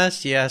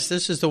 Yes.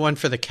 This is the one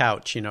for the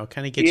couch, kind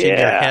of gets you in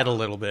your head a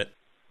little bit.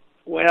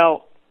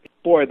 Well,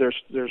 boy,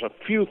 there's a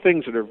few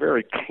things that are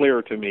very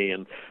clear to me,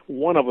 and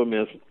one of them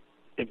is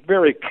it's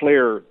very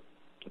clear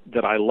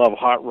that I love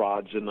hot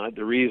rods, and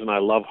the reason I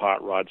love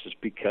hot rods is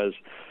because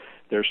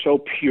they're so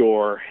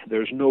pure.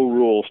 There's no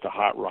rules to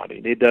hot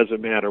rodding. It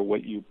doesn't matter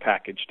what you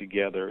package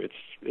together.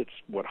 It's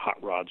what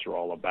hot rods are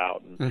all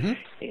about,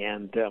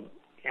 and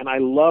I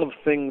love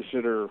things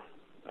that are.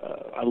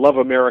 I love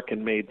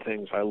American-made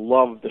things. I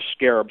love the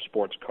Scarab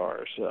sports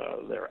cars.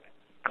 They're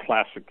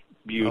classic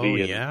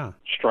beauty and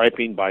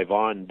striping by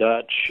Von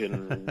Dutch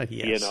and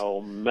yes.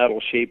 Metal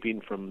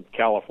shaping from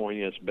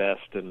California's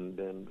best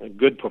and a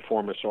good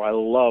performance. So I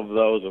love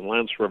those, and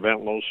Lance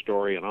Reventlo's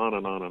story, and on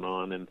and on and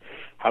on. And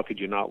how could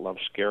you not love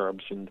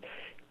Scarabs?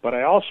 But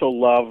I also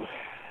love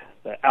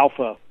the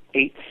Alpha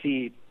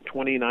 8C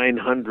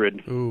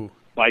 2900. Ooh.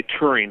 By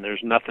Touring. There's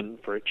nothing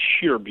for its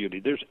sheer beauty.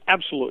 There's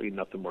absolutely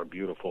nothing more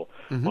beautiful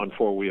on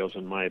four wheels,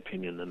 in my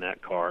opinion, than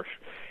that car.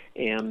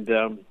 And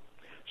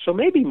so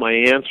maybe my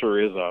answer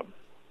is a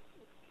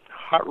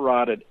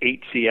hot-rodded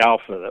 8C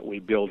Alpha that we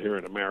build here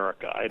in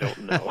America. I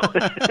don't know.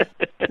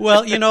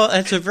 Well,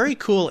 that's a very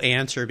cool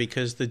answer,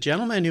 because the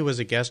gentleman who was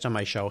a guest on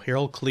my show,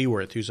 Harold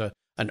Cleworth, who's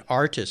an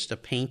artist, a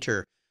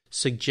painter,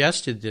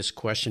 suggested this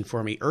question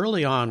for me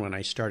early on when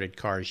I started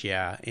Cars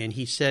Yeah, and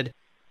he said,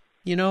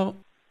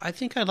 I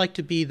think I'd like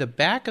to be, the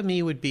back of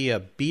me would be a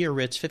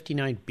Biarritz,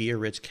 59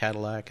 Biarritz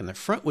Cadillac, and the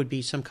front would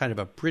be some kind of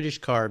a British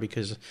car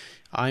because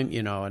I'm,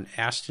 an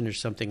Aston or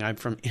something. I'm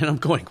from, and I'm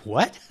going,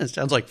 what? It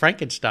sounds like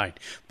Frankenstein.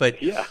 But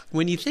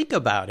when you think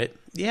about it,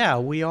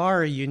 we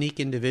are a unique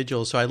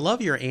individual. So I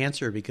love your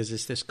answer because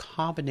it's this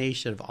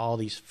combination of all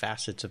these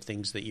facets of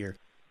things that you're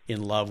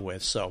in love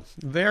with. So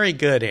very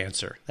good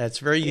answer. That's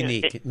very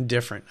unique and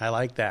different. I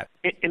like that.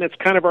 And it's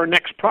kind of our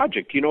next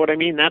project. You know what I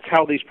mean? That's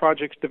how these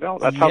projects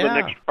develop. That's how the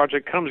next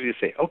project comes. You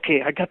say,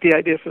 okay, I got the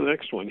idea for the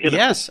next one.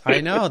 Yes, I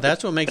know.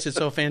 That's what makes it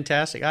so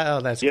fantastic. Oh,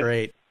 that's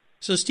great.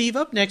 So Steve,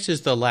 up next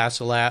is the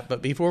last lap.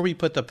 But before we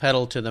put the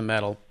pedal to the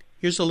metal,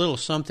 here's a little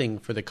something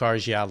for the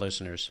Cars Yeah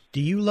listeners.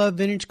 Do you love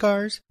vintage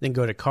cars? Then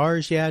go to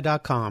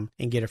carsyeah.com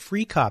and get a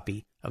free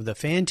copy of the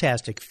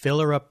fantastic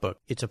Filler Up book.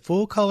 It's a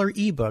full-color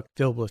ebook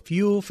filled with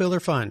fuel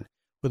filler fun,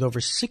 with over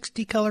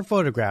 60 color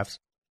photographs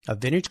of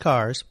vintage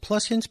cars,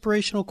 plus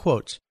inspirational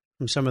quotes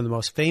from some of the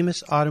most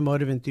famous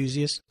automotive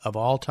enthusiasts of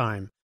all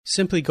time.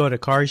 Simply go to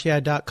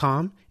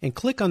carsyeah.com and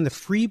click on the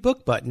free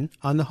book button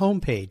on the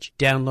homepage.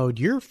 Download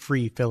your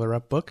free Filler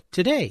Up book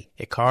today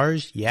at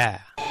Cars Yeah.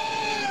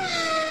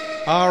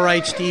 All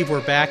right, Steve,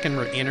 we're back and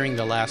we're entering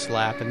the last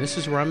lap, and this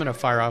is where I'm going to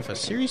fire off a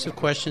series of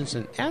questions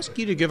and ask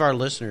you to give our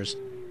listeners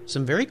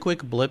some very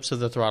quick blips of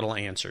the throttle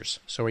answers.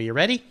 So are you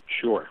ready?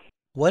 Sure.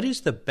 What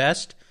is the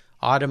best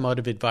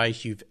automotive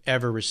advice you've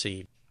ever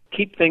received?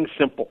 Keep things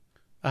simple.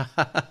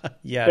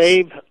 Yes.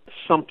 Save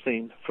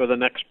something for the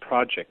next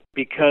project,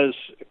 because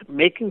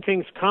making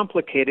things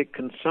complicated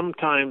can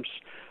sometimes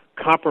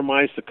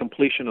compromise the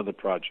completion of the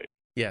project.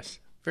 Yes.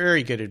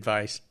 Very good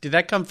advice. Did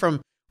that come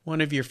from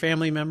one of your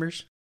family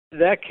members?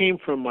 That came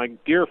from my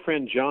dear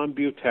friend John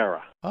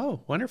Butera. Oh,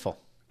 wonderful.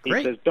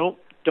 Great. He says,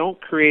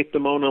 don't create the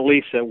Mona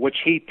Lisa, which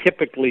he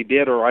typically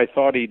did, or I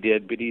thought he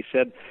did, but he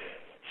said,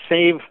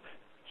 save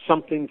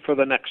something for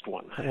the next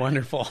one.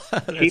 Wonderful.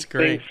 That's Keep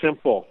great. things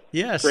simple.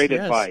 Yes. Great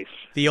advice.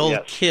 The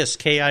old KISS,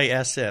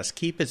 K-I-S-S.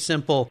 Keep it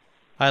simple.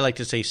 I like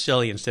to say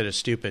silly instead of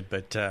stupid,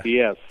 but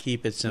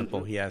keep it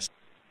simple, yes.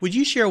 Would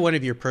you share one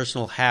of your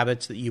personal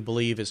habits that you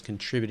believe has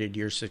contributed to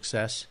your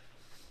success?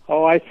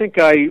 Oh, I think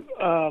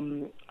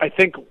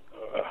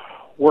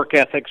work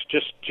ethics,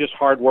 just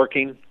hard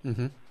working.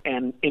 Mm-hmm.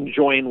 And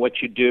enjoying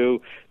what you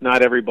do.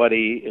 Not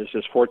everybody is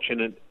as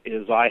fortunate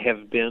as I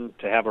have been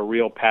to have a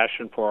real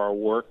passion for our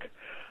work.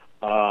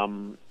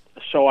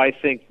 So I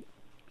think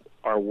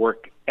our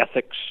work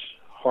ethics,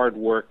 hard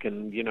work,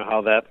 and you know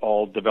how that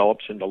all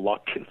develops into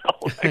luck and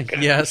all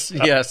that Yes.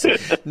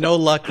 No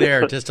luck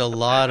there, just a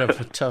lot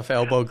of tough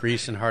elbow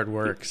grease and hard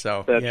work.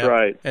 So that's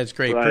right. That's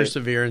great. Right.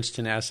 Perseverance,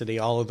 tenacity,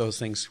 all of those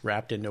things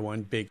wrapped into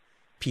one big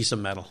piece of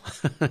metal.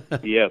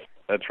 Yes.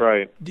 That's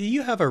right. Do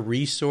you have a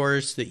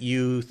resource that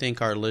you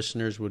think our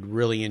listeners would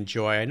really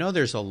enjoy? I know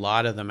there's a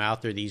lot of them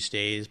out there these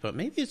days, but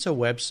maybe it's a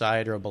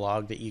website or a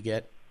blog that you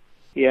get.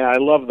 Yeah, I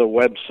love the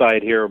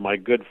website here. My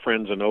good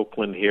friends in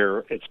Oakland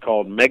here. It's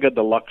called Mega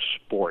Deluxe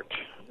Sport.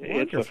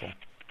 Wonderful. It's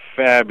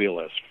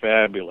fabulous.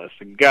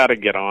 You got to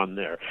get on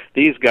there.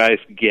 These guys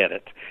get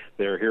it.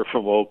 They're here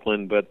from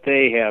Oakland, but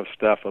they have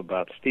stuff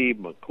about Steve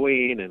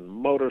McQueen and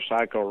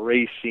motorcycle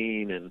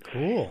racing and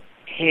cool.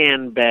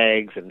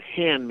 Handbags and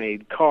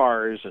handmade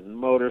cars and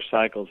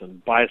motorcycles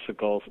and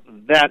bicycles.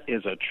 That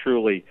is a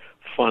truly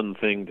fun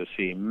thing to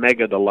see.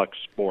 Mega Deluxe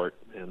Sport.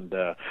 And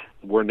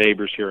we're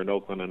neighbors here in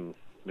Oakland, and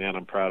man,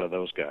 I'm proud of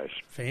those guys.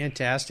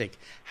 Fantastic.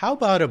 How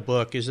about a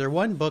book? Is there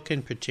one book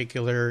in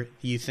particular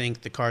you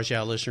think the Cars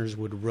Yeah listeners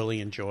would really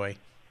enjoy?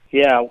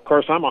 Yeah, of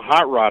course, I'm a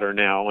hot rodder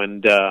now,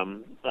 and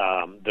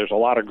there's a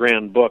lot of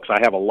grand books. I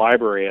have a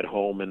library at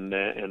home, and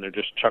they're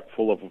just chock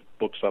full of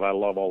books that I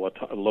love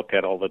look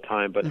at all the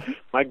time. But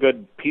my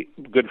good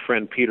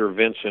friend Peter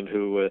Vincent,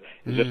 who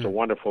is just a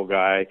wonderful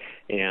guy,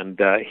 and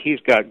he's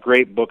got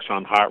great books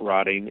on hot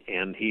rodding,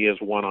 and he has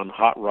one on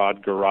hot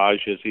rod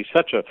garages. He's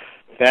such a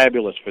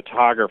fabulous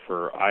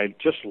photographer. I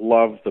just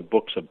love the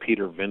books of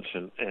Peter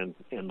Vincent and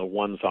the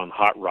ones on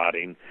hot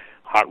rodding.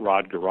 Hot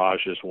Rod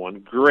Garage is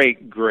one.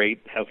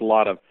 Great. Has a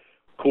lot of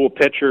cool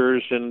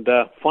pictures and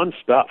fun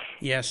stuff.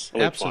 Yes,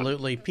 really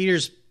absolutely. Fun.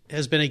 Peter's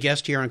has been a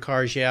guest here on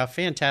Cars Yeah.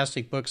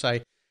 Fantastic books.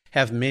 I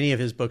have many of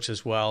his books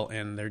as well,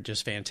 and they're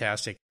just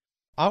fantastic.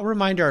 I'll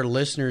remind our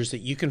listeners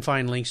that you can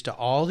find links to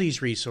all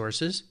these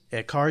resources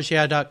at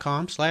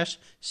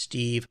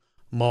carsyeah.com/Steve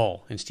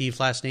Moal. And Steve's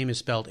last name is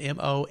spelled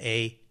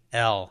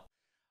M-O-A-L.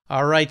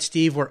 All right,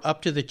 Steve, we're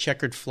up to the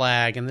checkered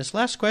flag, and this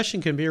last question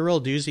can be a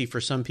real doozy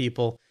for some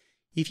people.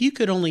 If you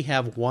could only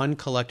have one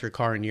collector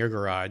car in your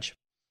garage,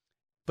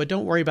 but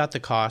don't worry about the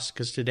cost,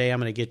 because today I'm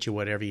going to get you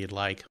whatever you'd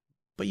like,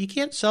 but you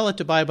can't sell it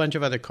to buy a bunch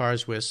of other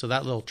cars with, so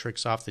that little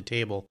trick's off the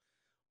table,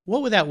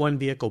 what would that one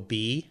vehicle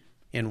be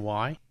and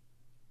why?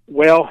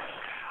 Well,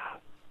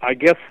 I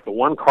guess the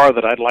one car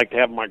that I'd like to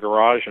have in my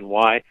garage and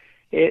why,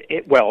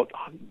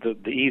 the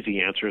easy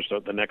answer is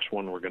the next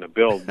one we're going to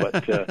build.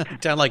 But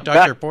sound like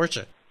Dr.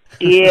 Porsche.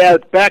 Yeah,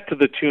 back to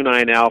the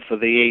 2.9 Alpha,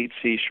 the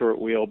 8C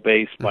short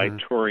wheelbase by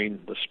Touring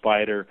the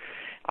Spider.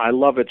 I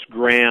love its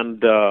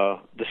grand, the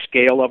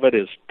scale of it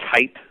is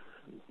tight,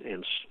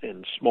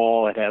 in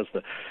small.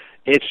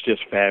 It's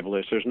just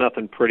fabulous. There's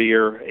nothing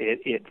prettier.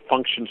 It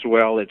functions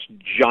well. It's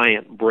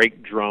giant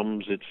brake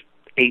drums. It's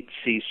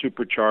 8C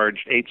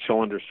supercharged,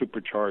 8-cylinder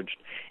supercharged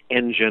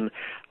engine.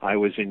 I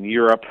was in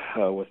Europe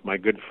with my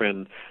good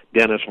friend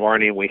Dennis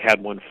Varney, and we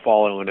had one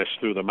following us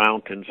through the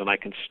mountains, and I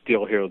can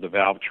still hear the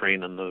valve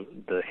train and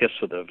the hiss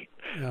of the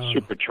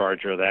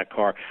supercharger of that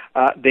car.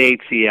 The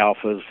 8C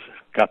Alphas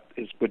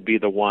would be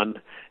the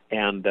one.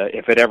 And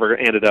if it ever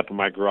ended up in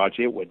my garage,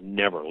 it would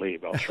never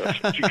leave. I'll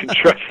trust you can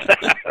trust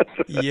that.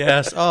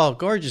 Yes. Oh,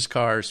 gorgeous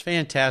cars.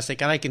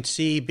 Fantastic. And I can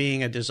see,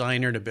 being a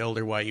designer and a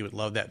builder, why you would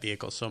love that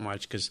vehicle so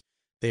much, because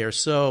they are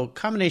so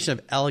combination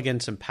of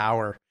elegance and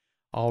power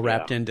all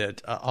wrapped into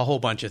a whole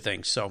bunch of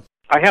things. So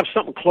I have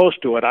something close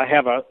to it. I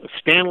have a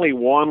Stanley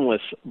Wanless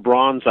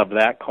bronze of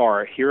that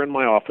car here in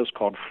my office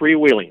called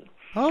Freewheeling.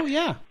 Oh,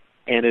 yeah.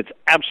 And it's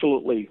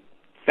absolutely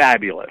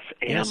fabulous.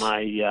 And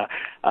Yes.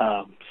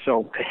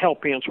 So to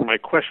help answer my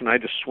question, I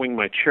just swing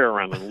my chair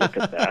around and look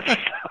at that.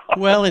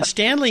 Well, and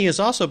Stanley has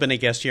also been a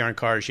guest here on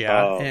Cars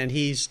and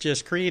he's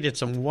just created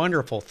some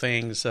wonderful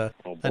things.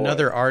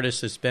 Another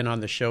artist that's been on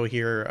the show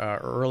here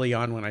early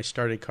on when I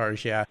started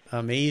Cars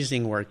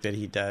Amazing work that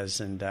he does.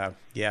 And,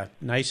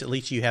 nice. At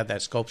least you have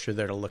that sculpture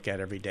there to look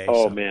at every day.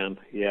 Oh, man.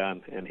 Yeah,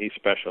 and he's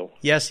special.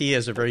 Yes, he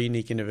is a very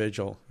unique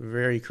individual,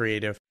 very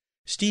creative.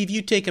 Steve,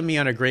 you've taken me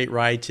on a great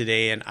ride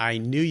today, and I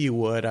knew you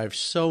would. I've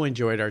so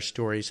enjoyed our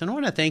stories, and I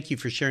want to thank you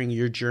for sharing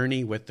your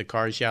journey with the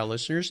Cars Yeah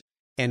listeners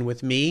and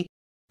with me.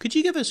 Could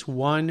you give us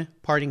one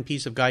parting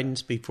piece of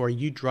guidance before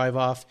you drive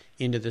off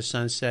into the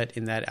sunset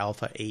in that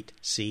Alpha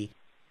 8C?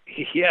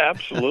 Yeah,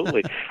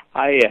 absolutely.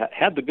 I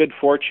had the good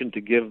fortune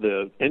to give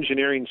the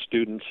engineering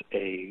students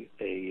a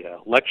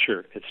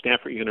lecture at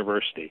Stanford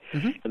University.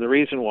 Mm-hmm. And the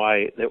reason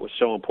why that was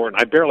so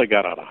important, I barely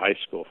got out of high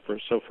school.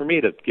 So for me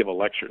to give a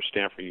lecture at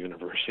Stanford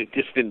University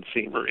just didn't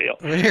seem real.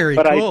 Very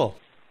cool.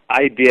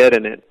 I did,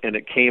 and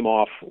it came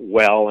off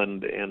well,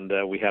 and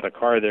we had a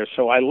car there.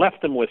 So I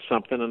left them with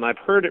something, and I've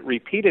heard it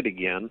repeated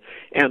again.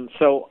 And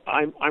so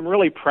I'm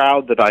really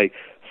proud that I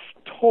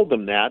told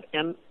them that.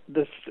 And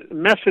the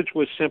message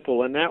was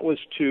simple, and that was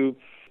to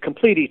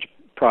complete each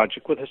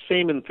project with the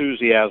same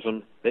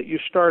enthusiasm that you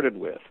started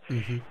with.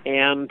 Mm-hmm.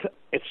 And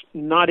it's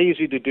not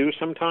easy to do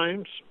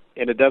sometimes,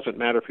 and it doesn't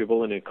matter if you're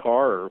building a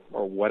car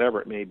or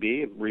whatever it may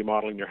be,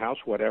 remodeling your house,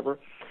 whatever.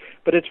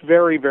 But it's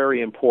very,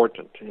 very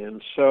important.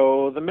 And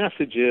so the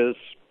message is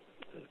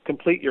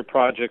complete your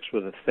projects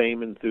with the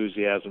same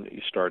enthusiasm that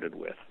you started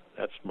with.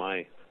 That's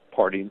my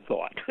parting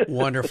thought.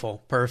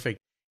 Wonderful. Perfect.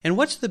 And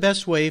what's the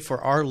best way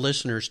for our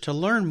listeners to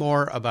learn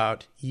more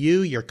about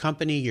you, your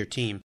company, your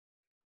team?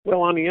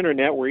 Well, on the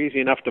Internet, we're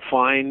easy enough to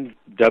find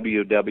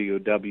www.moal.com,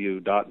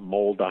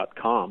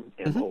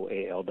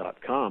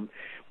 MOAL.com.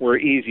 We're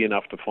easy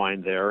enough to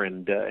find there,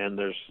 and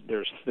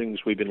there's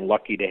things we've been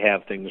lucky to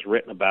have things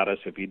written about us.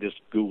 If you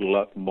just Google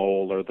up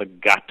Moal or the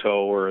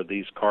Gatto or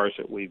these cars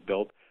that we've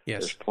built,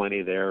 there's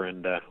plenty there,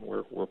 and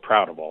we're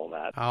proud of all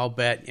that. I'll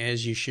bet,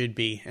 as you should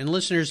be. And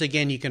listeners,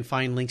 again, you can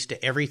find links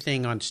to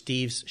everything on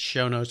Steve's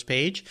show notes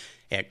page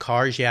at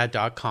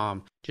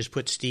carsyeah.com. Just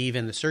put Steve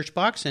in the search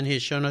box, and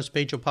his show notes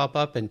page will pop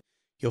up, and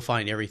you'll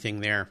find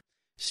everything there.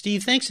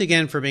 Steve, thanks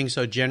again for being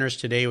so generous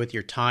today with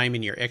your time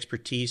and your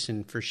expertise,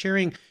 and for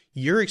sharing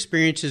your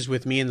experiences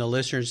with me and the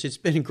listeners. It's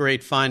been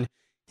great fun.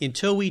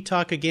 Until we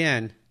talk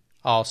again,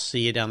 I'll see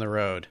you down the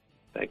road.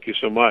 Thank you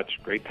so much.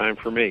 Great time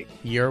for me.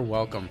 You're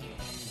welcome.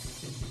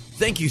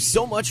 Thank you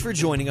so much for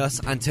joining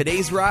us on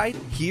today's ride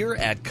here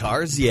at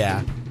Cars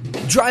Yeah.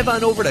 Drive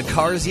on over to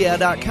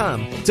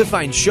carsyeah.com to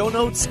find show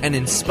notes and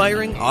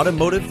inspiring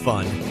automotive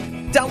fun.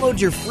 Download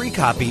your free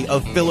copy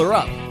of Filler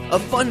Up, a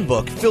fun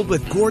book filled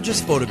with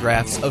gorgeous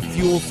photographs of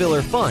fuel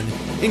filler fun,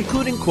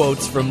 including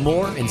quotes from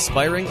more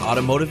inspiring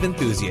automotive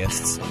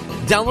enthusiasts.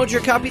 Download your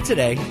copy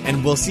today,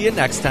 and we'll see you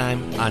next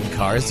time on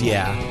Cars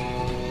Yeah.